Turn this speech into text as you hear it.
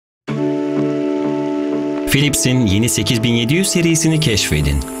Philips'in yeni 8700 serisini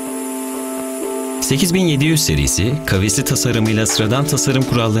keşfedin. 8700 serisi, kavisli tasarımıyla sıradan tasarım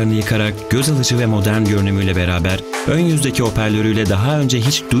kurallarını yıkarak göz alıcı ve modern görünümüyle beraber ön yüzdeki hoparlörüyle daha önce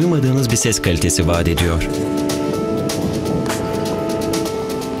hiç duymadığınız bir ses kalitesi vaat ediyor.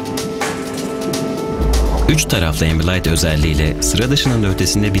 Üç taraflı Ambilight özelliğiyle sıra dışının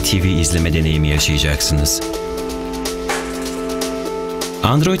ötesinde bir TV izleme deneyimi yaşayacaksınız.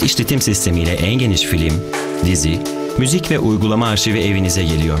 Android işletim sistemiyle en geniş film, dizi, müzik ve uygulama arşivi evinize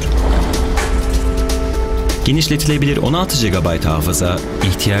geliyor. Genişletilebilir 16 GB hafıza,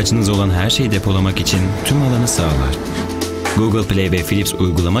 ihtiyacınız olan her şeyi depolamak için tüm alanı sağlar. Google Play ve Philips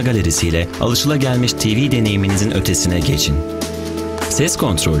uygulama galerisiyle alışılagelmiş TV deneyiminizin ötesine geçin. Ses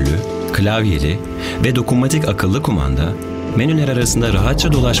kontrollü, klavyeli ve dokunmatik akıllı kumanda, menüler arasında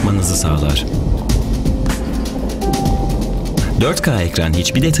rahatça dolaşmanızı sağlar. 4K ekran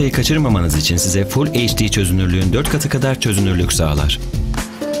hiçbir detayı kaçırmamanız için size Full HD çözünürlüğün 4 katı kadar çözünürlük sağlar.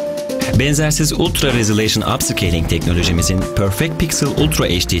 Benzersiz Ultra Resolution Upscaling teknolojimizin Perfect Pixel Ultra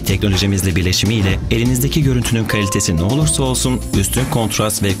HD teknolojimizle birleşimiyle elinizdeki görüntünün kalitesi ne olursa olsun üstün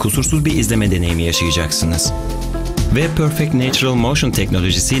kontrast ve kusursuz bir izleme deneyimi yaşayacaksınız. Ve Perfect Natural Motion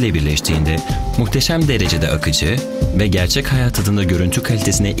teknolojisiyle birleştiğinde muhteşem derecede akıcı ve gerçek hayat tadında görüntü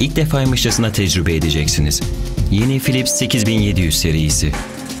kalitesine ilk defaymışçasına tecrübe edeceksiniz. Yeni Philips 8700 serisi.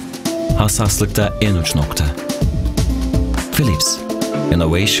 Hassaslıkta en uç nokta. Philips.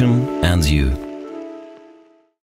 Innovation and you.